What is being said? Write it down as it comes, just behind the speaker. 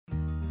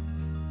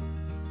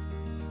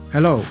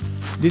Hello,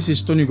 this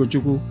is Tony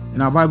Gochuku. In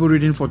our Bible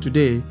reading for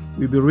today,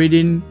 we'll be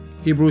reading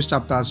Hebrews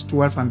chapters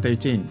 12 and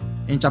 13.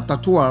 In chapter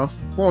 12,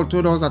 Paul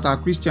told us that our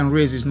Christian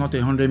race is not a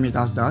 100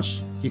 meters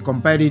dash. He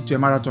compared it to a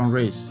marathon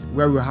race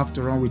where we have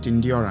to run with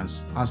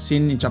endurance, as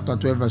seen in chapter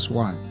 12 verse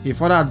 1. He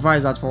further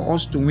advised that for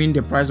us to win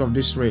the prize of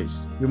this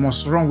race, we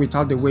must run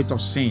without the weight of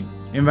sin.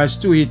 In verse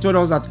 2, he told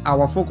us that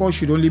our focus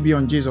should only be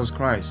on Jesus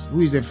Christ,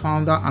 who is the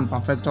founder and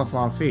perfecter of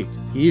our faith.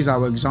 He is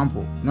our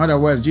example. In other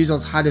words,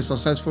 Jesus had a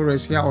successful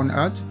race here on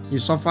earth. He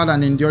suffered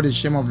and endured the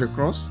shame of the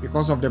cross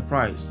because of the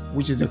prize,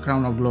 which is the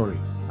crown of glory.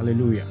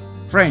 Hallelujah.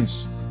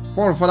 Friends,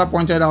 Paul further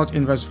pointed out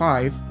in verse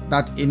 5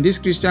 that in this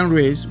Christian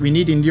race, we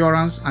need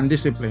endurance and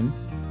discipline,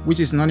 which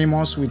is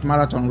synonymous with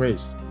marathon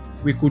race.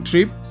 We could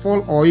trip,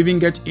 fall, or even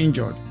get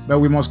injured, but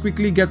we must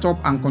quickly get up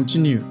and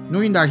continue,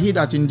 knowing that he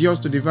that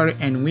endures to the very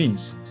end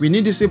wins. We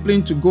need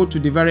discipline to go to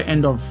the very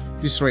end of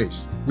this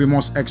race. We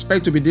must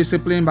expect to be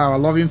disciplined by our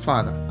loving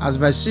Father. As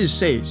verse 6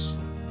 says,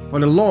 "For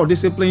the Lord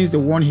disciplines the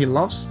one he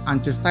loves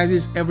and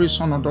chastises every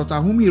son or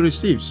daughter whom he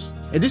receives."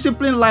 A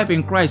disciplined life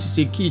in Christ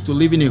is a key to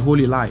living a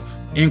holy life.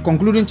 In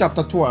concluding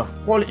chapter 12,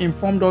 Paul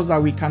informed us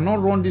that we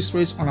cannot run this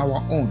race on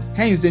our own.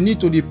 Hence, the need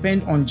to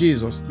depend on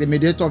Jesus, the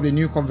mediator of the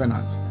new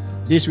covenant.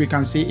 This we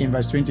can see in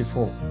verse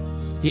 24.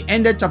 He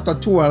ended chapter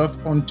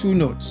 12 on two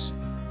notes.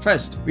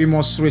 First, we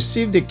must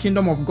receive the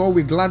kingdom of God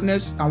with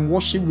gladness and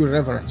worship with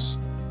reverence.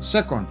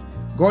 Second,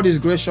 God is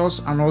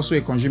gracious and also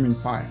a consuming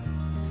fire.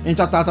 In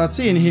chapter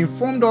 13, he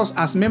informed us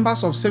as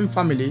members of same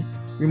family,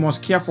 we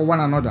must care for one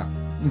another,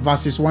 in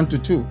verses 1 to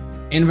 2.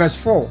 In verse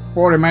 4,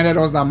 Paul reminded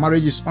us that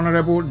marriage is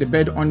honorable, the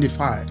bed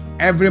undefiled.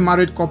 Every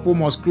married couple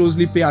must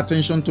closely pay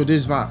attention to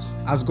this verse,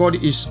 as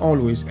God is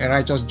always a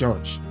righteous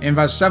judge. In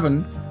verse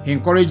 7, he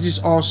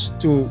encourages us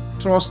to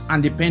trust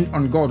and depend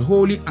on God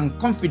wholly and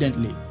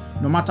confidently,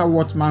 no matter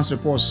what man's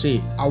reports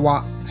say.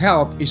 Our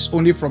help is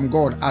only from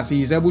God, as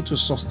he is able to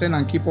sustain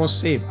and keep us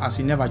safe as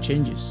he never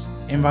changes.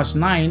 In verse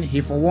 9,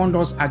 he forewarned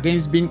us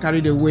against being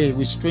carried away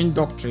with strange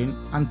doctrine,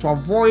 and to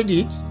avoid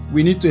it,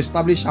 we need to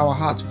establish our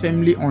heart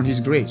firmly on his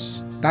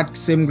grace, that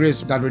same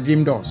grace that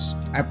redeemed us.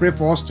 I pray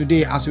for us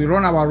today as we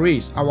run our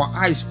race, our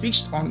eyes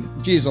fixed on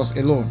Jesus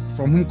alone,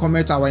 from whom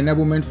cometh our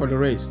enablement for the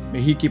race.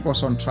 May he keep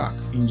us on track.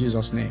 In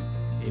Jesus' name,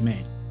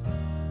 amen.